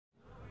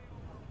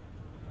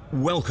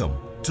Welcome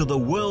to the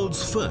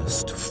world's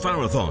first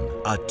Farathon,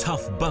 a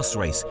tough bus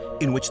race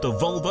in which the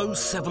Volvo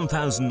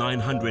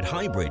 7900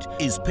 Hybrid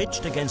is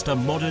pitched against a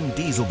modern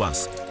diesel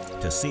bus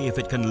to see if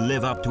it can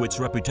live up to its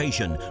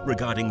reputation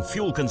regarding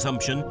fuel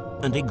consumption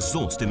and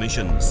exhaust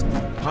emissions.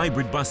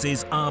 Hybrid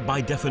buses are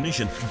by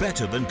definition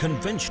better than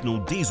conventional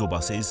diesel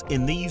buses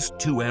in these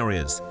two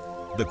areas.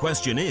 The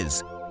question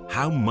is,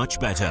 how much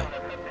better?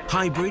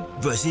 Hybrid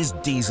versus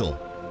diesel.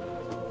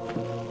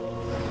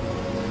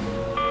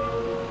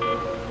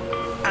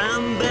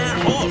 And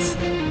they're off!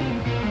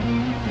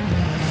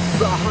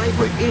 The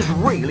Hybrid is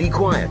really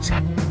quiet.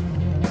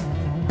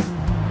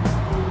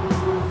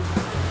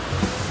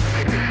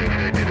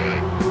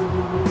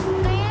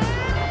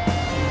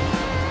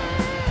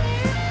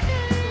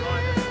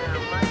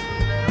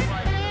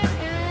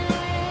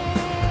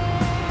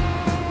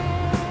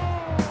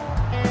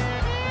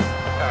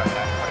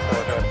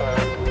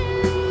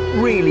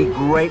 Really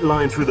great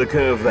line through the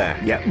curve there.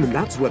 Yeah, and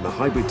that's when the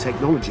hybrid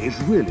technology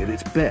is really at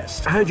its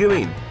best. How do you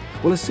mean?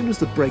 Well, as soon as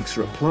the brakes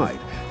are applied,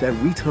 their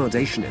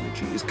retardation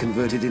energy is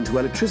converted into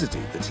electricity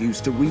that's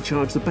used to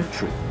recharge the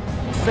battery.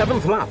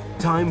 7th lap,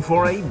 time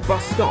for a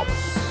bus stop.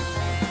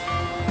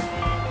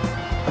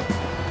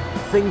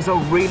 Things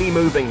are really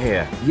moving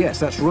here. Yes,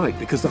 that's right,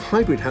 because the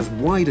hybrid has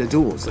wider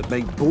doors that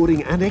make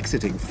boarding and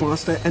exiting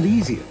faster and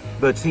easier.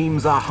 The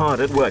teams are hard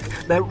at work.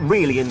 They're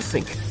really in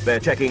sync. They're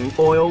checking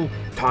oil,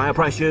 tyre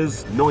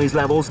pressures, noise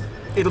levels.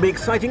 It'll be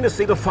exciting to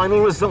see the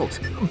final result.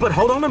 But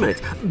hold on a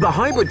minute. The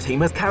hybrid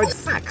team has carried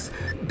sacks,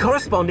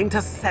 corresponding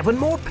to 7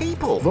 more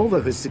people.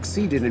 Volvo has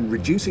succeeded in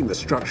reducing the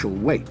structural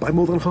weight by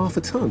more than half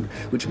a ton,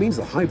 which means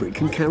the hybrid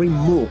can carry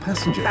more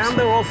passengers. And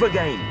they're off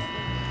again.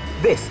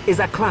 This is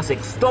a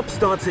classic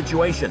stop-start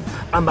situation,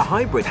 and the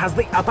hybrid has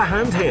the upper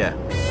hand here.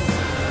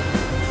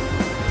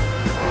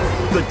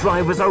 The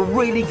drivers are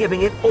really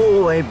giving it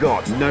all they've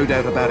got. No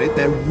doubt about it,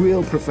 they're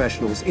real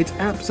professionals. It's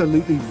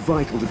absolutely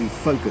vital to be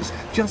focused,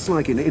 just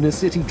like in inner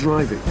city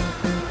driving.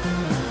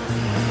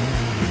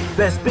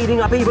 They're speeding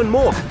up even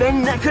more. They're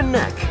neck and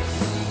neck.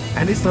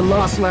 And it's the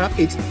last lap.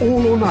 It's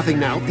all or nothing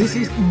now. This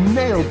is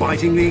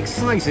nail-bitingly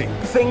exciting.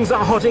 Things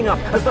are hotting up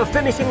as the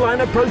finishing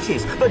line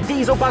approaches. The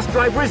diesel bus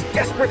driver is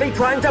desperately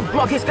trying to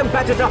block his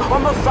competitor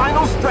on the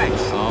final stretch.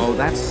 Oh,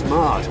 that's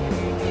smart.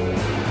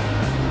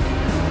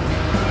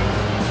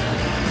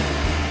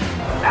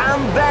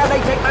 And there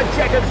they take the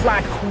checkered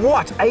flag.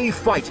 What a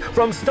fight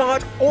from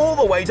start all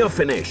the way to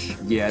finish.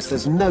 Yes,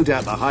 there's no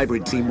doubt the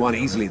hybrid team won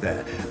easily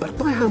there. But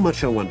by how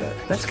much, I wonder?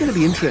 That's going to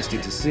be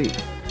interesting to see.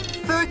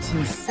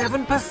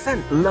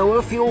 37%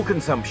 lower fuel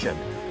consumption.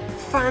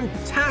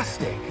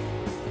 Fantastic.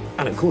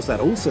 And of course that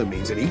also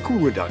means an equal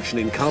reduction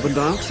in carbon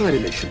dioxide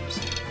emissions.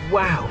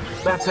 Wow,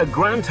 that's a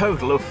grand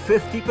total of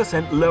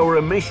 50% lower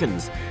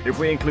emissions if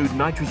we include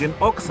nitrogen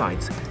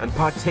oxides and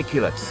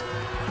particulates.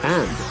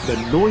 And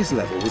the noise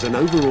level was an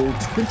overall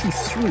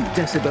 23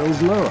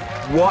 decibels lower.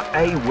 What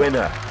a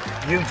winner.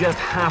 You just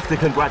have to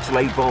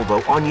congratulate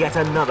Volvo on yet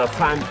another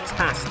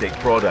fantastic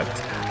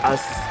product. A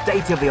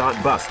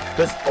state-of-the-art bus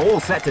that's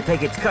all set to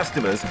take its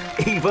customers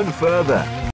even further.